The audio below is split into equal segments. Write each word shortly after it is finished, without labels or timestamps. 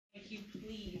you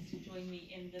please to join me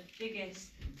in the biggest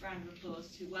round of applause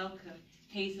to welcome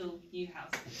Hazel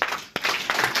Newhouse.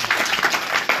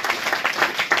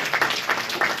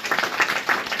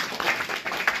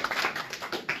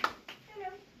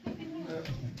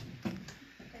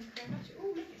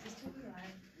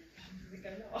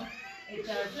 It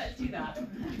does. Let's do that. I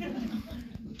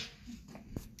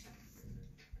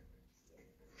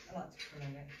like to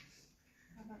promote it.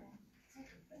 How about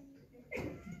that?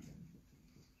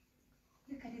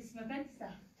 Look, I did some event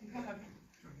stuff.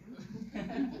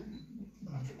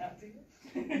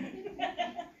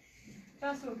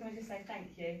 First of all, can I just say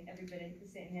thank you, everybody, for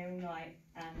sitting here all night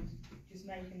and just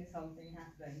making this whole thing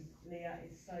happen. Leah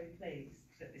is so pleased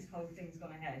that this whole thing's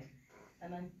gone ahead.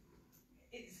 And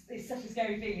it's such a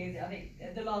scary feeling, isn't it? I think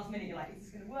at the last minute you're like, is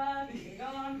this going to work? Is it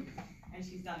going on? And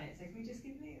she's done it. So can we just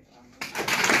give Leah a round?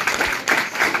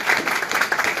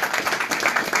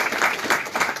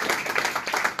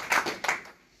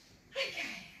 Okay,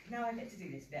 now I get to do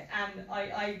this bit. And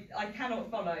I cannot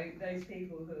follow those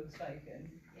people who have spoken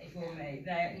for me.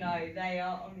 They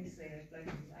are honestly a blown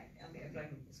away. I'll get a blown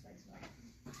up this space now.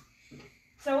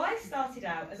 So I started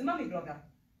out as a mummy blogger.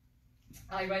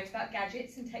 I wrote about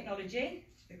gadgets and technology,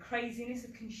 the craziness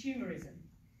of consumerism,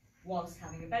 whilst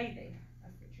having a baby.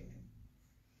 I've got children.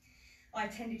 I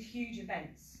attended huge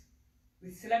events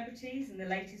with celebrities and the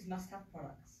latest must-have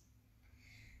products.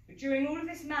 But during all of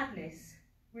this madness,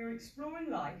 we were exploring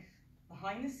life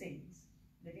behind the scenes,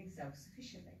 living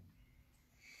self-sufficiently.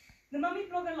 The mummy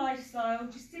blogger lifestyle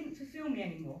just didn't fulfill me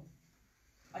anymore.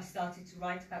 I started to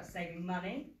write about saving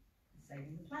money and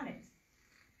saving the planet.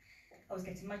 I was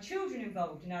getting my children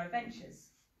involved in our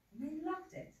adventures, and they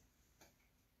loved it.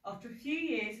 After a few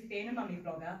years of being a mummy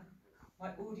blogger,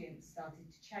 my audience started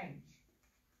to change.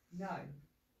 No,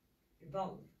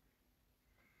 evolve.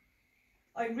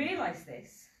 I realised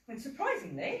this when,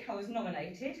 surprisingly, I was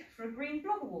nominated for a Green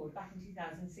Blog Award back in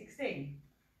 2016,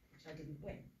 which I didn't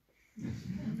win.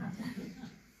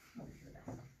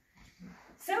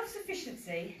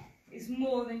 Self-sufficiency is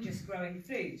more than just growing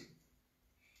food.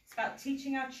 It's about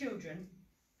teaching our children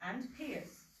and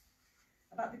peers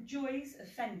about the joys of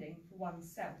fending for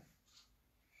oneself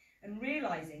and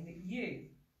realising that you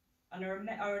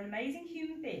are an amazing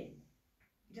human being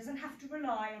who doesn't have to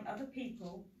rely on other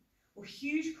people or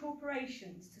huge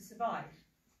corporations to survive.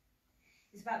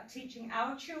 It's about teaching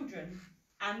our children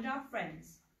and our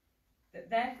friends that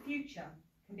their future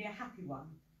can be a happy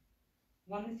one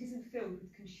that isn't filled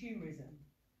with consumerism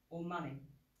or money.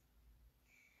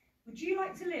 Would you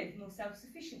like to live more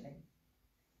self-sufficiently?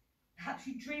 Perhaps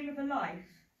you dream of a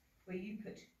life where you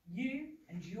put you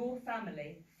and your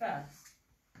family first,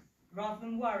 rather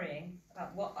than worrying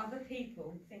about what other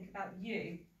people think about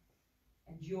you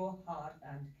and your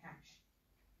hard-earned cash.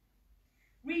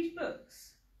 Read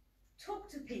books, talk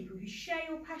to people who share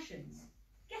your passions,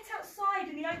 get outside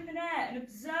in the open air and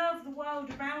observe the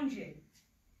world around you.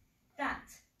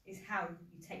 That is how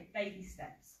you take baby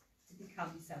steps to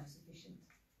become self-sufficient.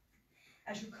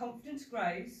 As your confidence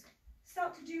grows,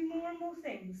 start to do more and more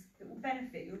things that will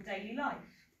benefit your daily life.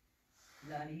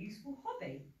 Learn a useful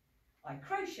hobby. I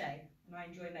crochet and I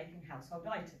enjoy making household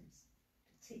items.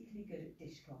 Particularly good at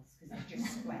dishcloths because it's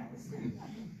just squares.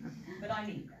 But I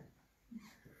need them.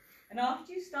 And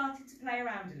after you've started to play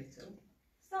around a little,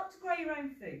 start to grow your own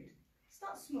food.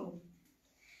 Start small.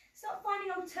 Start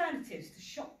finding alternatives to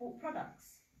shop-bought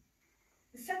products.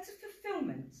 The sense of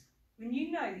fulfilment when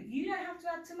you know that you don't have to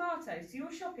add tomatoes to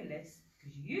your shopping list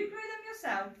because you grew them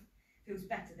yourself feels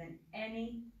better than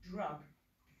any drug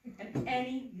and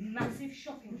any massive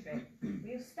shopping trip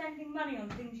where you're spending money on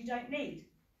things you don't need.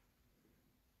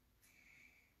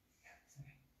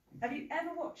 Sorry. Have you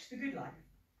ever watched The Good Life?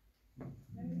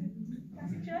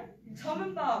 Classic show? Tom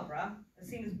and Barbara are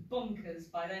seen as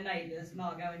bonkers by their neighbours,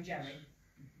 Margot and Jerry.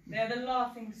 They are the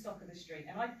laughing stock of the street,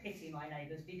 and I pity my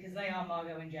neighbours because they are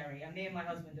Margot and Jerry, and me and my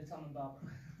husband are Tom and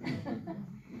Barbara.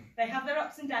 They have their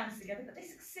ups and downs together, but they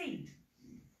succeed.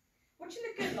 Watching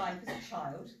The Good Life as a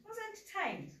child, I was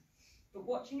entertained, but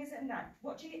watching it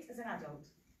as an adult,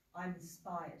 I'm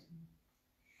inspired.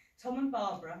 Tom and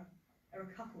Barbara are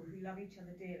a couple who love each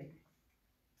other dearly.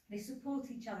 They support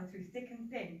each other through thick and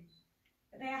thin,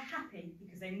 but they are happy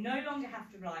because they no longer have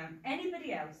to rely on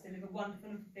anybody else to live a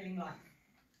wonderful and fulfilling life.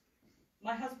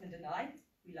 My husband and I,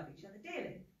 we love each other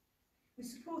dearly. We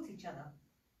support each other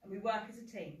and we work as a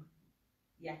team.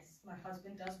 Yes, my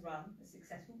husband does run a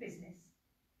successful business,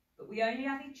 but we only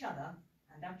have each other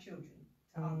and our children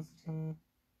to answer to.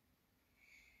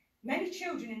 Many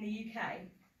children in the UK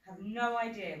have no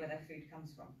idea where their food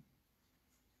comes from.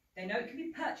 They know it can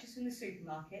be purchased from the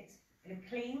supermarket, in a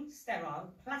clean,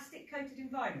 sterile, plastic-coated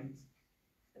environment,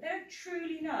 but they don't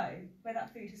truly know where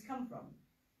that food has come from.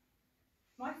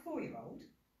 My 4-year-old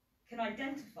can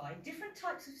identify different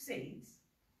types of seeds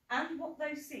and what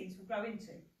those seeds will grow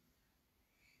into.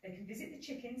 They can visit the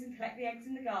chickens and collect the eggs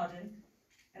in the garden,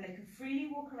 and they can freely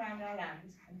walk around our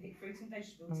land and pick fruit and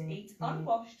vegetables to eat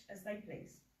unwashed as they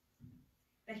please.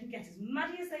 They can get as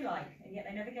muddy as they like, and yet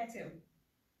they never get ill.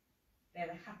 They're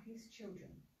the happiest children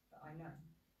that I know.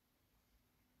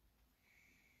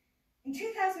 In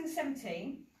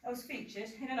 2017, I was featured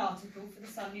in an article for the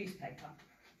Sun newspaper.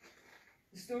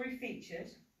 The story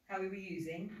featured how we were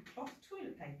using cloth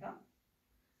toilet paper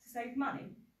to save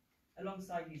money,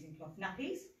 alongside using cloth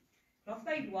nappies, cloth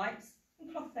baby wipes,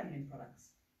 and cloth feminine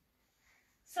products.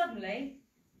 Suddenly,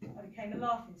 I became a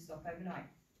laughing stock overnight.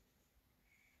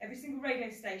 Every single radio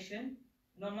station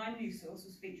and online news source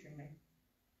was featuring me.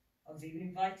 I was even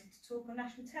invited to talk on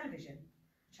national television,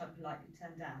 which I politely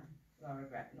turned down, though I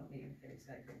regret not meeting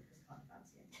Biggleswade because I can't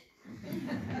fancy him.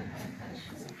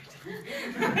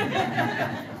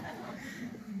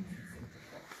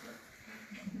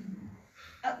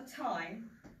 At the time,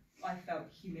 I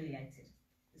felt humiliated.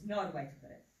 There's no other way to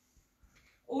put it.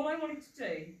 All I wanted to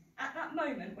do, at that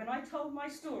moment when I told my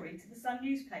story to the Sun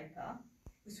newspaper,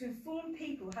 was to inform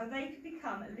people how they could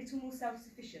become a little more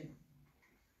self-sufficient.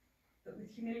 But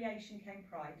with humiliation came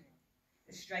pride.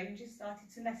 The strangers started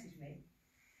to message me,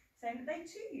 saying that they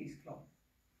too use cloth,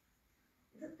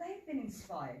 that they've been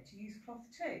inspired to use cloth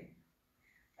too.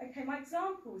 Okay, my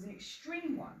example was an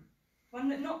extreme one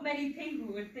that not many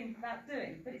people would think about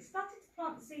doing, but it started to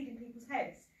plant the seed in people's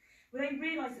heads, where they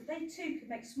realised that they too could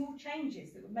make small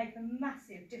changes that would make a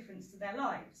massive difference to their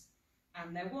lives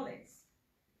and their wallets.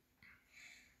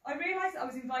 I realised that I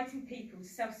was inviting people to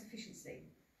self-sufficiency,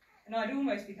 and I'd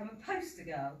almost become a poster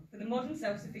girl for the modern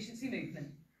self-sufficiency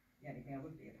movement. The only thing I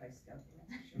would be a poster girl for,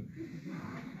 that's for sure.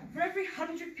 For every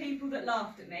 100 people that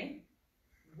laughed at me,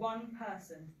 one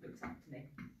person looked up to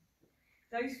me.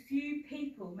 Those few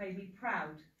people made me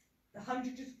proud. The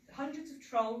hundreds of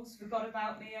trolls forgot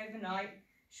about me overnight.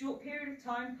 Short period of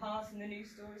time passed and the news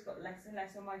stories got less and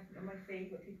less on my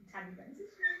feed, where people tagging friends.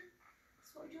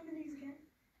 Spotted you on the news again?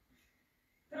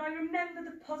 But I remember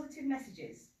the positive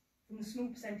messages from the small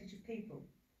percentage of people.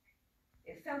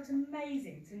 It felt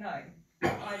amazing to know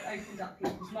that I'd opened up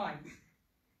people's minds.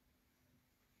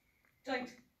 Don't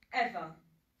ever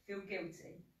feel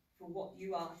guilty for what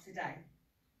you are today.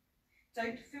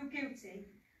 Don't feel guilty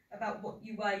about what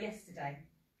you were yesterday.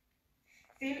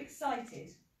 Feel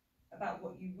excited about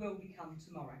what you will become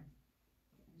tomorrow.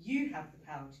 You have the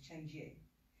power to change you.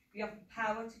 You have the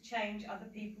power to change other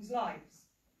people's lives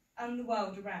and the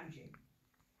world around you.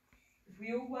 If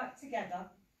we all work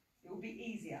together, it will be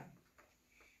easier.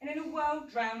 And in a world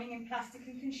drowning in plastic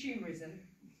and consumerism,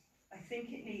 I think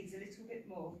it needs a little bit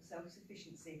more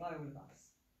self-sufficiency by all of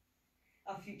us.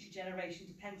 Our future generation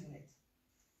depends on it.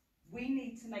 We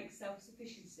need to make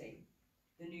self-sufficiency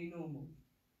the new normal.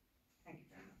 Thank you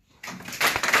very much.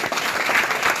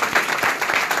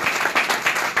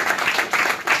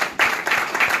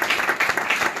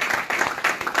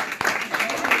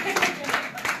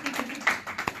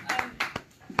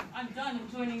 I'm done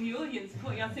joining the audience. I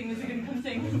thought our singers are going to come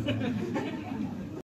sing.